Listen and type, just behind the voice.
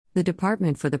The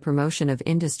Department for the Promotion of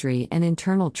Industry and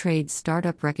Internal Trade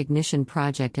Startup Recognition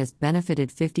Project has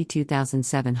benefited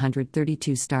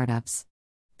 52,732 startups.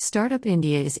 Startup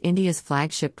India is India's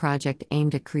flagship project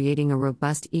aimed at creating a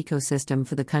robust ecosystem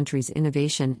for the country's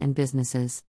innovation and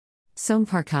businesses. Som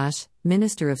Prakash,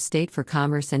 Minister of State for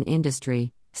Commerce and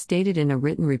Industry, stated in a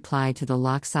written reply to the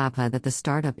Lok Sabha that the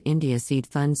Startup India Seed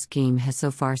Fund scheme has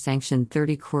so far sanctioned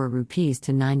 30 crore rupees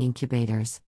to 9 incubators.